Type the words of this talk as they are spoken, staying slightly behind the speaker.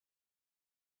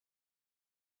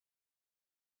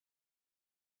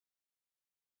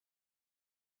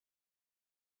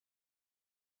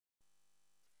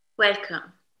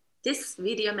Welcome. This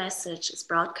video message is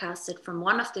broadcasted from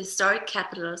one of the historic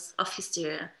capitals of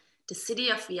hysteria, the city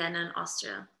of Vienna in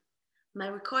Austria. My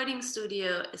recording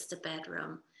studio is the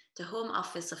bedroom, the home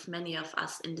office of many of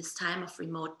us in this time of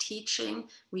remote teaching,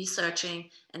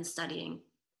 researching, and studying.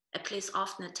 A place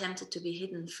often attempted to be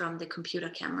hidden from the computer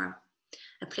camera.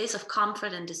 A place of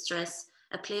comfort and distress,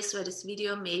 a place where this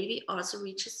video maybe also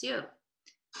reaches you.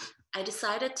 I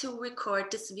decided to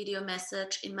record this video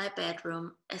message in my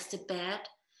bedroom, as the bed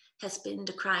has been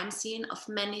the crime scene of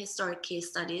many historic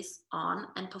case studies on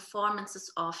and performances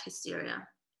of hysteria.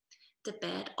 The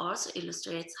bed also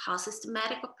illustrates how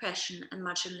systematic oppression and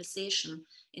marginalization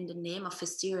in the name of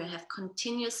hysteria have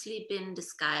continuously been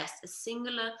disguised as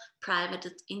singular private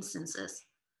instances,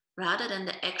 rather than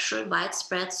the actual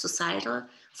widespread societal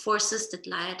forces that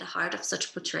lie at the heart of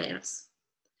such portrayals.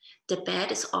 The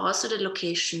bed is also the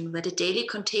location where the daily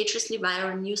contagiously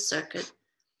viral news circuit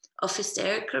of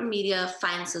hysterical media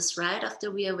finds us right after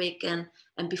we awaken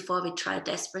and before we try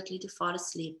desperately to fall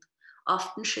asleep,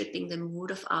 often shaping the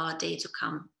mood of our day to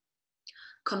come.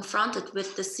 Confronted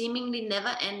with the seemingly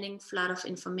never-ending flood of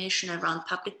information around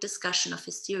public discussion of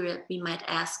hysteria, we might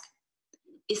ask,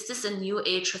 is this a new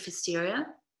age of hysteria?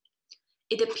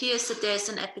 It appears that there is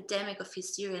an epidemic of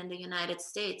hysteria in the United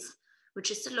States, which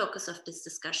is the locus of this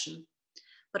discussion,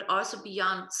 but also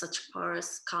beyond such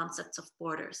porous concepts of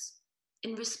borders.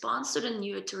 In response to the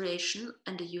new iteration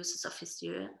and the uses of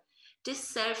hysteria, this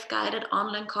self-guided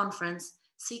online conference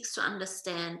seeks to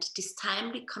understand these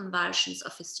timely convulsions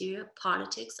of hysteria,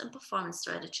 politics, and performance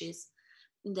strategies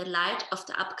in the light of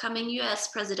the upcoming US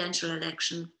presidential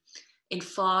election in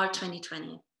fall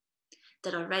 2020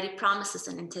 that already promises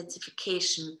an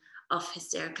intensification of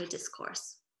hysterical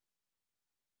discourse.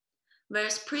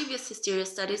 Whereas previous hysteria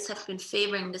studies have been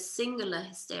favoring the singular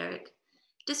hysteric,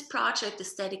 this project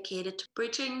is dedicated to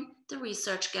bridging the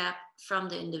research gap from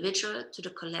the individual to the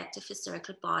collective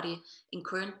hysterical body in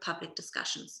current public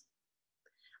discussions.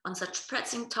 On such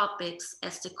pressing topics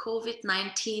as the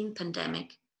COVID-19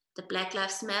 pandemic, the Black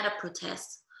Lives Matter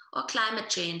protests, or climate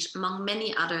change, among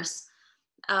many others,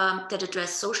 that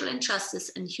address social injustice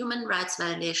and human rights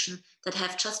violation that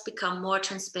have just become more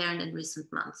transparent in recent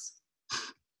months,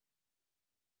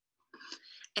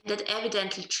 and that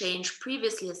evidently changed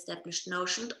previously established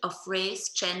notions of race,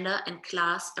 gender, and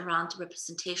class around the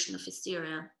representation of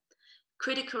hysteria.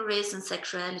 Critical race and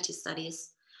sexuality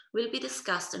studies will be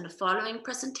discussed in the following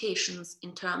presentations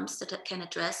in terms that can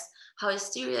address how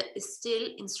hysteria is still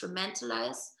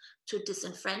instrumentalized to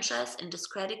disenfranchise and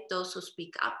discredit those who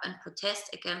speak up and protest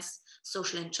against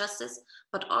social injustice,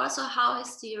 but also how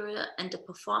hysteria and the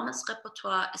performance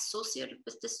repertoire associated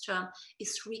with this term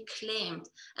is reclaimed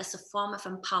as a form of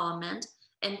empowerment,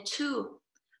 and two,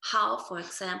 how, for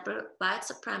example, white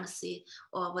supremacy,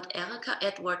 or what Erica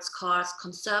Edwards calls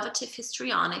conservative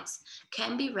histrionics,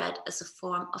 can be read as a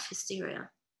form of hysteria.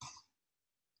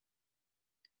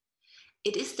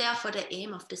 It is therefore the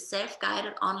aim of the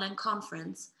self-guided online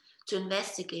conference to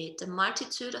investigate the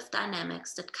multitude of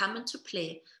dynamics that come into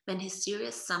play when hysteria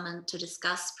is summoned to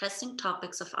discuss pressing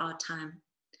topics of our time.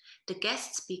 The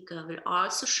guest speaker will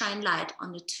also shine light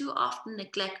on the too often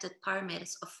neglected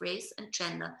parameters of race and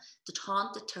gender that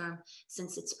haunt the term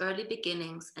since its early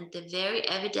beginnings and they very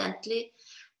evidently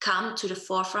come to the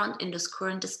forefront in those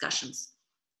current discussions.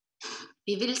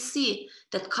 We will see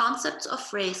that concepts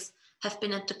of race have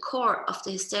been at the core of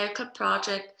the hysterical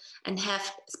project and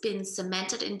have been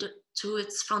cemented into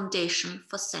its foundation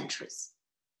for centuries.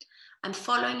 I'm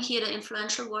following here the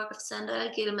influential work of Sander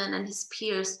L. Gilman and his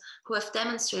peers who have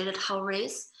demonstrated how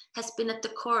race has been at the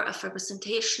core of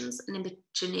representations and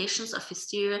imaginations of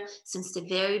hysteria since the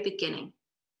very beginning.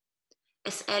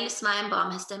 As Alice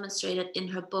Weinbaum has demonstrated in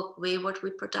her book Wayward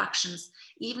Reproductions,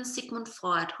 even Sigmund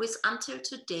Freud, who is until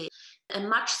today a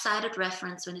much-cited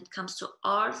reference when it comes to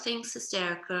all things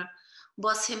hysterical,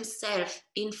 was himself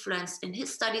influenced in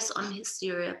his studies on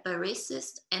hysteria by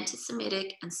racist,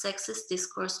 anti-Semitic, and sexist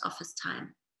discourse of his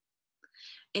time.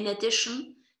 In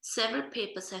addition, several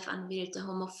papers have unveiled the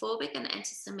homophobic and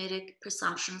anti-Semitic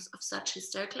presumptions of such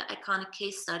hysterical iconic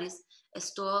case studies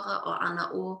as Dora or Anna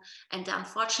O, and the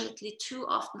unfortunately too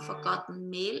often forgotten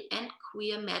male and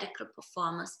queer medical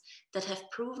performers that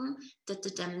have proven that the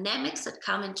dynamics that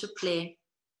come into play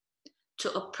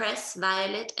to oppress,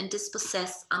 violate, and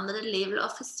dispossess under the label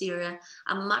of hysteria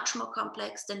are much more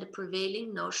complex than the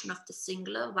prevailing notion of the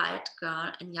singular white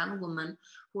girl and young woman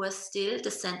who are still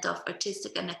the center of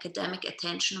artistic and academic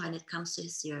attention when it comes to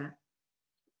hysteria.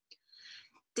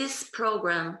 This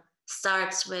program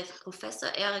starts with Professor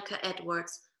Erica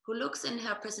Edwards, who looks in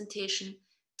her presentation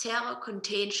Terror,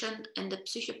 Contagion, and the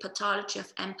Psychopathology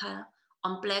of Empire,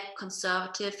 on Black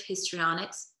conservative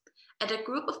histrionics at a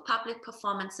group of public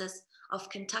performances of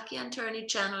Kentucky Attorney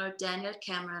General Daniel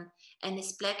Cameron and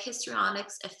his Black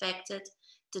histrionics affected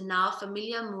the now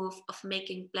familiar move of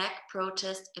making Black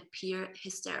protest appear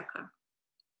hysterical.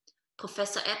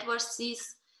 Professor Edwards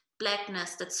sees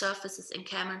Blackness that surfaces in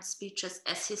Cameron's speeches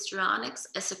as histrionics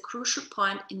as a crucial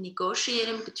point in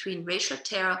negotiating between racial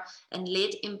terror and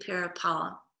late imperial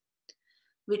power,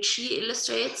 which she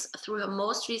illustrates through her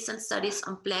most recent studies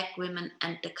on Black women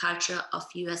and the culture of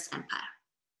US empire.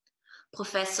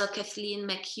 Professor Kathleen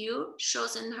McHugh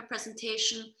shows in her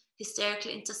presentation Hysterical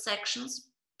Intersections,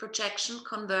 Projection,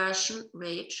 Conversion,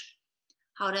 Rage,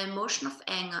 how the emotion of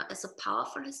anger as a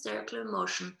powerful hysterical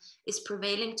emotion is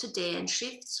prevailing today and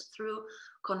shifts through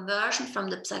conversion from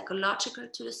the psychological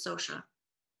to the social.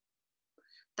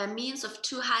 By means of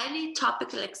two highly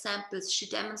topical examples, she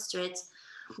demonstrates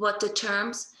what the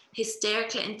terms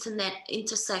hysterical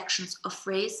intersections of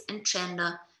race and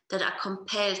gender that are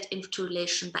compelled into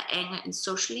relation by anger in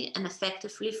socially and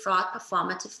effectively fraught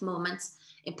performative moments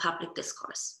in public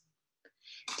discourse.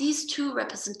 These two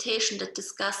representations that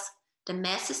discuss the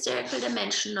mass hysterical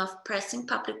dimension of pressing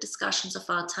public discussions of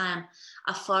our time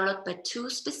are followed by two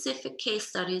specific case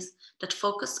studies that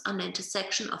focus on the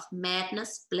intersection of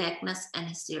madness, Blackness, and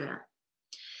hysteria.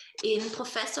 In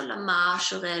Professor Lamar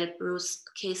Chorel Bruce's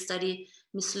case study,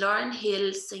 Miss Lauryn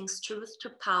Hill sings Truth to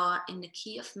Power in the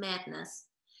Key of Madness.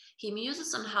 He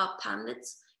muses on how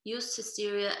pundits used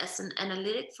hysteria as an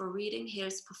analytic for reading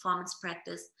Hill's performance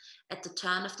practice at the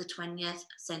turn of the 20th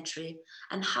century,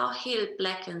 and how Hill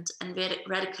blackened and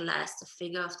radicalized the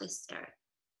figure of the hysteric.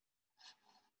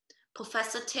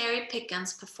 Professor Terry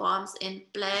Pickens performs in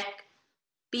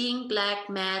Being Black,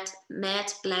 Mad,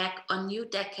 Mad Black, or New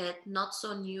Decade, Not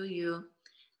So New You,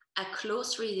 a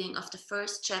close reading of the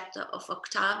first chapter of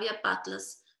Octavia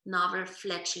Butler's novel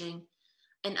Fledgling,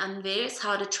 and unveils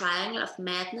how the triangle of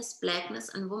madness, blackness,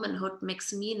 and womanhood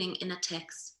makes meaning in a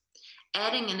text,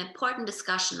 adding an important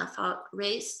discussion of how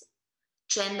race,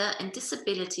 gender, and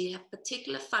disability have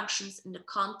particular functions in the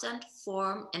content,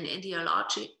 form, and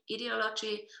ideology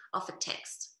of a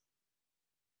text.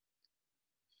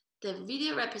 The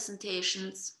video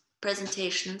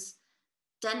presentations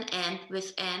then end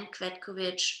with Anne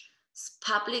Kvetkovich's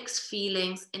Public's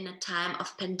Feelings in a Time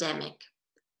of Pandemic,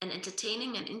 an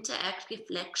entertaining and interactive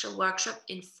lecture workshop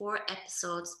in 4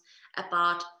 episodes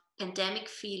about pandemic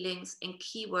feelings and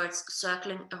keywords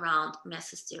circling around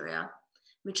mass hysteria,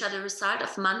 which are the result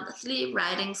of monthly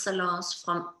writing salons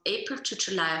from April to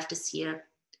July of this year.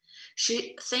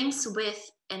 She thinks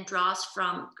with and draws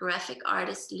from graphic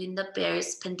artist Linda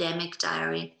Berry's Pandemic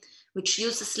Diary, which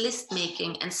uses list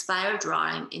making and spiral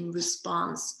drawing in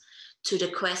response to the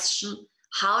question,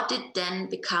 how did then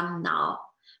become now?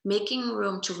 Making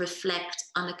room to reflect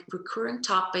on the recurrent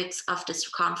topics of this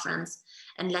conference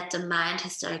and let the mind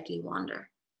hysterically wander.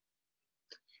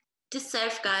 This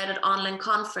self-guided online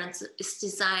conference is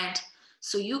designed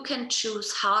so you can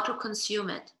choose how to consume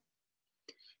it.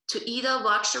 To either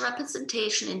watch the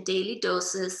representation in daily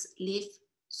doses, leave,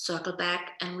 circle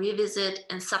back, and revisit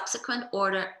in subsequent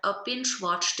order, or binge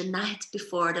watch the night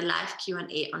before the live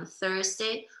Q&A on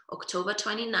Thursday, October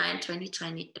 29,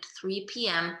 2020 at 3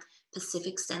 p.m.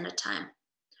 Pacific Standard Time.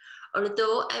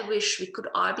 Although I wish we could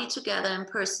all be together in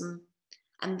person,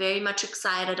 I'm very much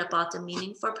excited about the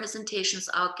meaningful presentations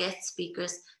our guest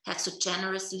speakers have so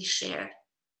generously shared.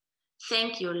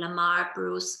 Thank you, Lamar,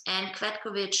 Bruce, Anne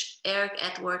Kvetkovich, Erica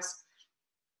Edwards,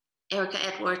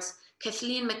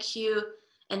 Kathleen McHugh,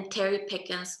 and Terry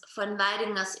Pickens for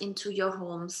inviting us into your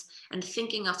homes and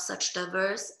thinking of such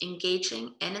diverse,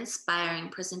 engaging, and inspiring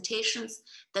presentations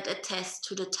that attest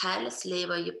to the tireless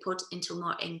labor you put into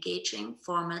more engaging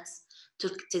formats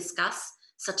to discuss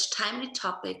such timely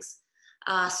topics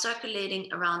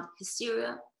circulating around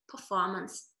hysteria,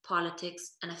 performance,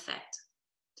 politics, and effect.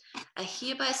 I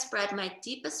hereby spread my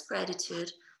deepest gratitude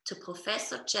to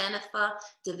Professor Jennifer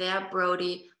DeVere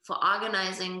Brody for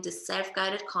organizing this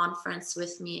self-guided conference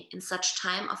with me in such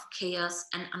time of chaos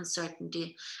and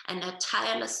uncertainty, and her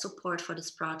tireless support for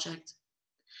this project.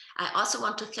 I also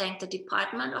want to thank the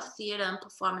Department of Theater and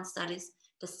Performance Studies,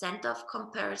 the Center of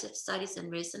Comparative Studies in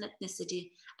Race and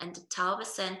Ethnicity, and the Taube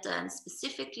Center, and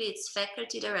specifically its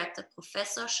faculty director,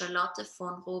 Professor Charlotte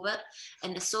von Robert,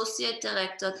 and Associate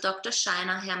Director, Dr.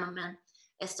 Shaina Hermermann,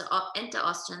 and the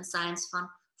Austrian Science Fund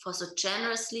for so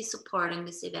generously supporting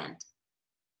this event.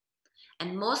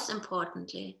 And most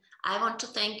importantly, I want to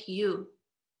thank you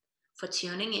for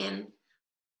tuning in.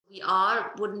 We all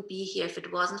wouldn't be here if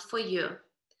it wasn't for you.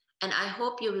 And I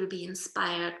hope you will be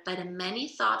inspired by the many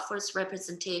thoughtful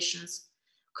representations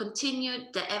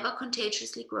Continue the ever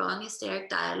contagiously growing hysteric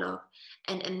dialogue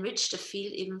and enrich the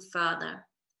field even further.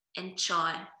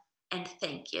 Enjoy and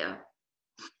thank you.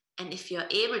 And if you're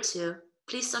able to,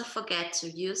 please don't forget to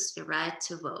use your right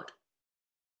to vote.